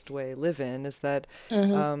capitalist way, live in, is that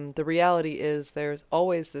the reality is there's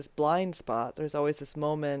always this blind spot. There's always this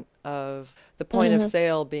moment of the point of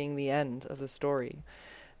sale being the end of the story.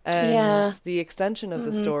 And the extension of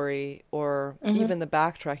the story, or even the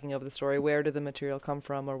backtracking of the story, where did the material come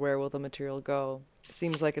from, or where will the material go,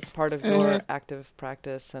 seems like it's part of your active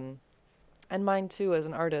practice and mine too as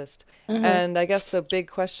an artist. And I guess the big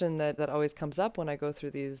question that always comes up when I go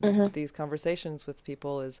through these conversations with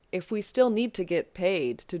people is, if we still need to get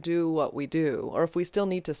paid to do what we do, or if we still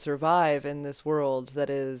need to survive in this world that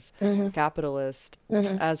is capitalist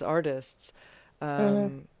as artists,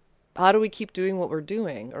 how do we keep doing what we're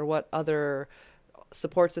doing, or what other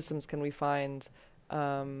support systems can we find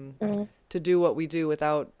to do what we do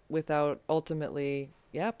without ultimately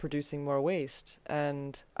producing more waste?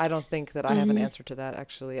 And I don't think that I have an answer to that,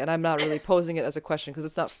 actually. And I'm not really posing it as a question because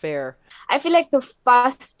it's not fair. I feel like the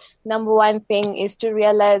first number one thing is to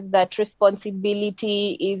realize that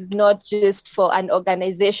responsibility is not just for an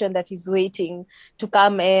organization that is waiting to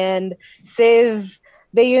come and save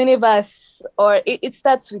the universe, or it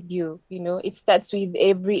starts with you, it starts with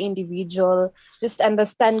every individual. Just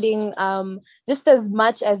understanding, just as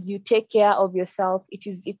much as you take care of yourself, it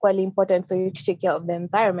is equally important for you to take care of the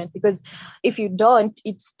environment, because if you don't,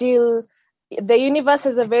 it's still, the universe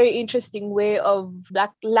has a very interesting way of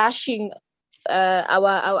lashing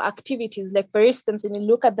our activities. Like, for instance, when you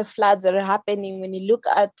look at the floods that are happening, when you look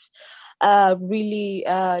at really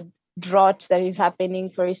drought that is happening,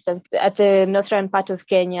 for instance, at the northern part of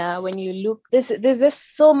Kenya, when you look, there's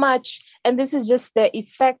so much, and this is just the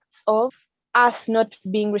effects of us not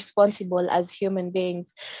being responsible as human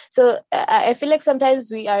beings. So I feel like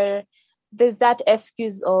sometimes there's that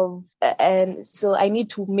excuse of, and so I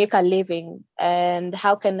need to make a living, and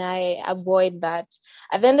how can I avoid that?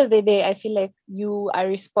 At the end of the day, I feel like you are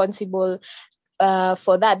responsible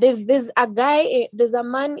for that. There's a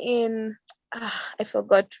man in, I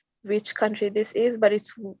forgot which country this is, but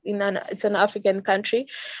it's an African country.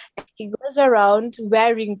 He goes around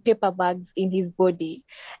wearing paper bags in his body,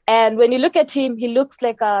 and when you look at him, he looks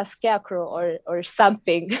like a scarecrow or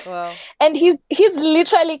something. Wow. And he's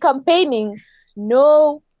literally campaigning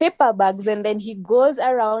no paper bags, and then he goes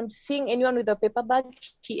around seeing anyone with a paper bag,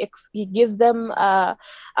 he gives them a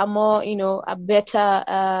more, a better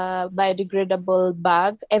biodegradable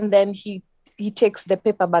bag, and then he takes the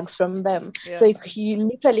paper bags from them. Yeah. So he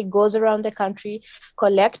literally goes around the country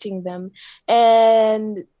collecting them.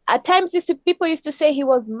 And at times, people used to say he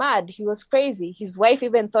was mad, he was crazy. His wife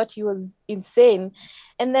even thought he was insane.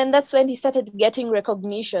 And then that's when he started getting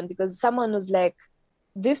recognition, because someone was like,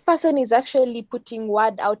 this person is actually putting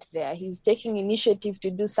word out there. He's taking initiative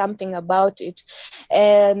to do something about it.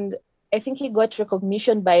 And I think he got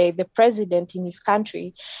recognition by the president in his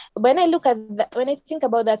country. When I think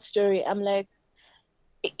about that story, I'm like,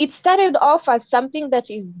 it started off as something that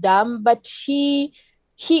is dumb, but he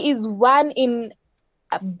is one in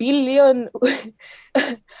a billion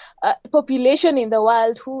population in the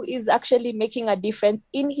world who is actually making a difference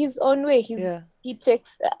in his own way. He's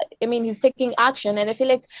taking action, and I feel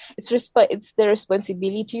like it's the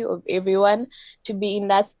responsibility of everyone to be in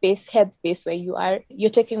that headspace where you're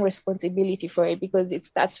taking responsibility for it, because it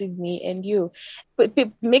starts with me and you, but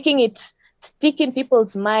making it stick in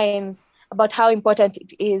people's minds about how important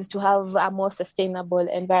it is to have a more sustainable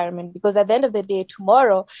environment, because at the end of the day,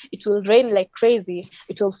 tomorrow it will rain like crazy,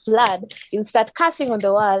 it will flood, you'll start cursing on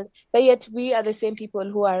the world, but yet we are the same people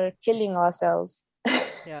who are killing ourselves.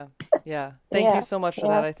 Yeah. Thank you so much for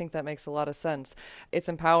that. I think that makes a lot of sense. It's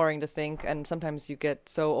empowering to think, and sometimes you get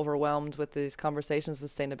so overwhelmed with these conversations of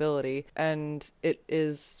sustainability, and it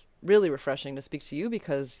is really refreshing to speak to you,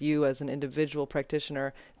 because you, as an individual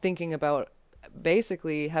practitioner, thinking about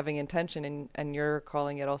basically having intention, and you're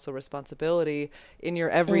calling it also responsibility in your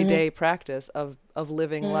everyday practice of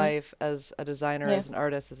living life as a designer, as an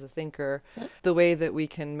artist, as a thinker, the way that we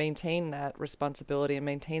can maintain that responsibility and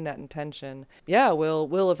maintain that intention,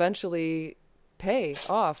 will eventually pay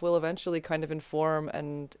off, will eventually kind of inform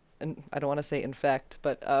and I don't want to say infect,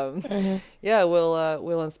 but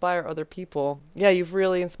will inspire other people. Yeah, you've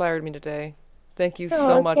really inspired me today. Thank you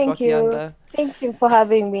so much, Wakianda. Thank you for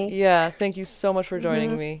having me. Yeah, thank you so much for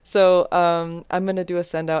joining me. So I'm going to do a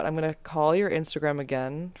send out. I'm going to call your Instagram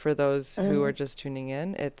again for those who are just tuning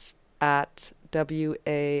in. It's at WA_KIANDA.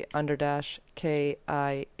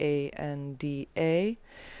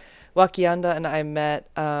 Wakianda and I met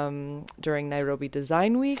during Nairobi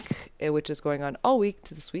Design Week, which is going on all week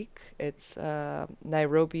to this week. It's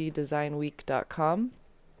nairobidesignweek.com.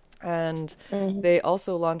 And they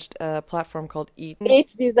also launched a platform called Eat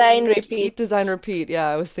Design Repeat. Eat Design Repeat. Yeah,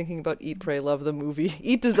 I was thinking about Eat, Pray, Love, the movie.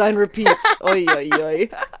 Eat Design Repeat. Oy, oy, oy.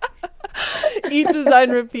 Eat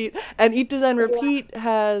Design Repeat. And Eat Design Repeat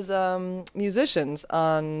has musicians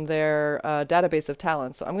on their database of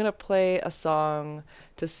talent. So I'm going to play a song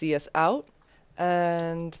to see us out.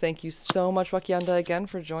 And thank you so much, Wakianda, again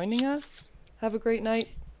for joining us. Have a great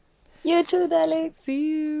night. You too, darling. See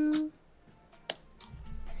you.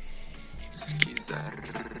 Skiza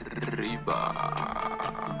riba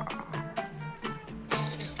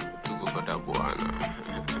tuko pada bwana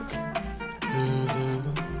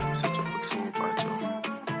sicho kusema pacho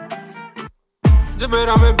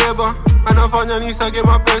Jebera amebeba anafanya nisage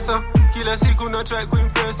mapesa kila siku na try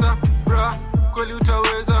kuimpressa bra kweli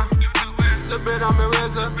utaweza Jabera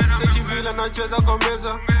ameweza, cheki vile anacheza kwa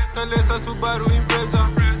meza. Kalesa Subaru Impreza,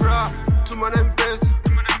 bra, tuma na M-Pesa.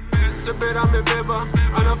 Jabera amebeba,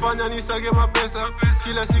 anafanya nisage mapesa.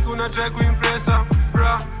 Kila siku na try kuimpressa,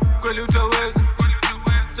 bra, kweli utaweza.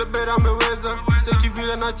 Jabera ameweza, cheki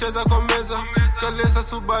vile anacheza kwa meza. Kalesa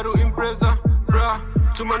Subaru Impreza, bra,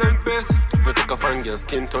 tuma na M-Pesa. Nataka fine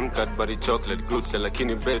skin tone Cadbury chocolate good ka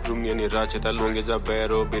lakini bedroom yani ratchet alonge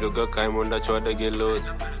Jabero biruga kaimonda chwada gelod.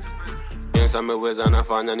 Yes ameweza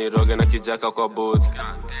anafanya niroge na kijaka kwa boat.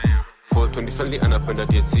 420 friendly anapenda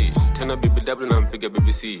DHC tena BBW na mpiga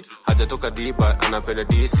BBC hajatoka diba anapenda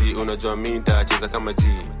DC unajua mimi nitacheza kama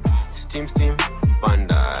G steam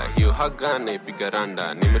panda hiyo hagana ipiga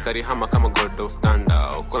randa nimekarihama kama God of Thunder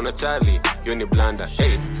uko na Charlie hiyo ni blanda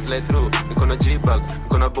hey slide through niko na G-Bag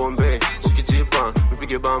niko na Bombay ukijipa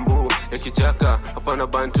mpige bambu ya kijaka hapana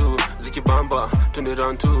bantu zikibamba tunde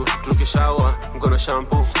round 2 tuke shower niko na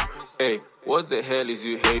shampoo hey what the hell is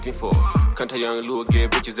you hating for? Can't a young Lou get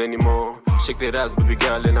bitches anymore? Shake that ass, baby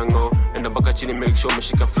girl, and I go. And the back chini make sure me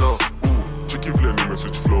shake a flow. Ooh, cheeky vile ni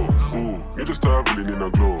message flow. Ooh, need a star vile nina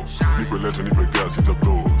glow. Nipe letter, nipe gas, hita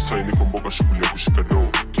blow. Sai niko mboka shughuli ya kushika dough.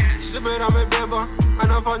 Jabera amebeba,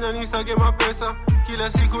 anafanya nisage mapesa. Kila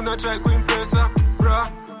siku na try kuimpressa. Bra,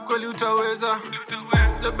 kweli utaweza.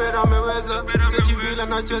 Jabera ameweza, cheki vile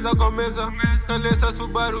anacheza kwa meza. Kalesa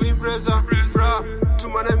Subaru Impreza. Bra,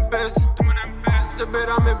 tuma na M-Pesa.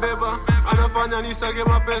 Jabera amebeba, anafanya nisage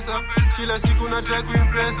mapesa. Kila siku na try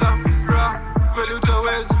kuimpressa, bra, kweli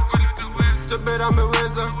utaweza. Jabera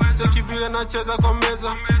ameweza, cheki vile anacheza kwa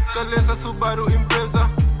meza. Kalesa Subaru Impreza,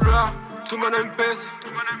 bra, tuma na M-Pesa.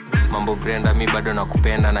 Mambo Brenda mi bado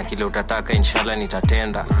nakupenda na kile utataka inshallah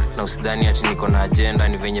nitatenda. Na usidhani ati niko na agenda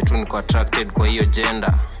ni venye tu niko attracted kwa hiyo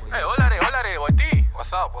gender. Hey, hola re, wati.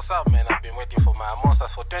 What's up, man? I've been waiting for my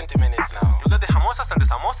samosas for 20 minutes now. You got the samosas and the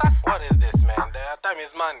samosas? What is this, man? The time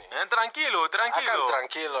is money. Tranquilo. I can't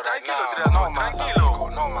tranquilo right Tranquilo, now. tranquilo.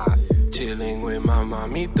 No mas. Chilling with my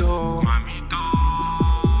mamito.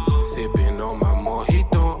 Sipping on my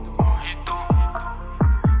mojito.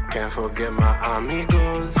 Can't forget my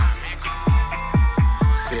amigos.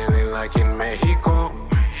 Feeling like in Mexico.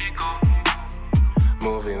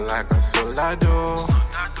 Moving like a soldado.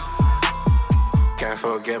 Can't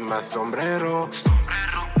forget my sombrero.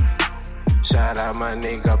 Shout out my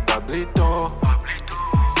nigga Pablito.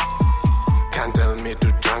 Can't tell me to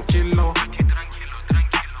tranquilo.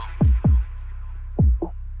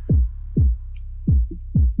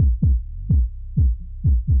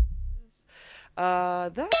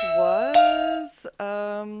 That was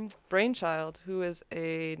Brainchild, who is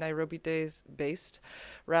a Nairobi based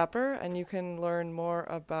rapper, and you can learn more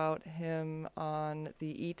about him on the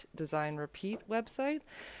Eat Design Repeat website,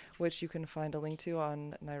 which you can find a link to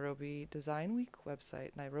on Nairobi Design Week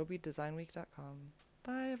website, nairobidesignweek.com.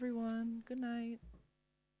 Bye everyone. Good night.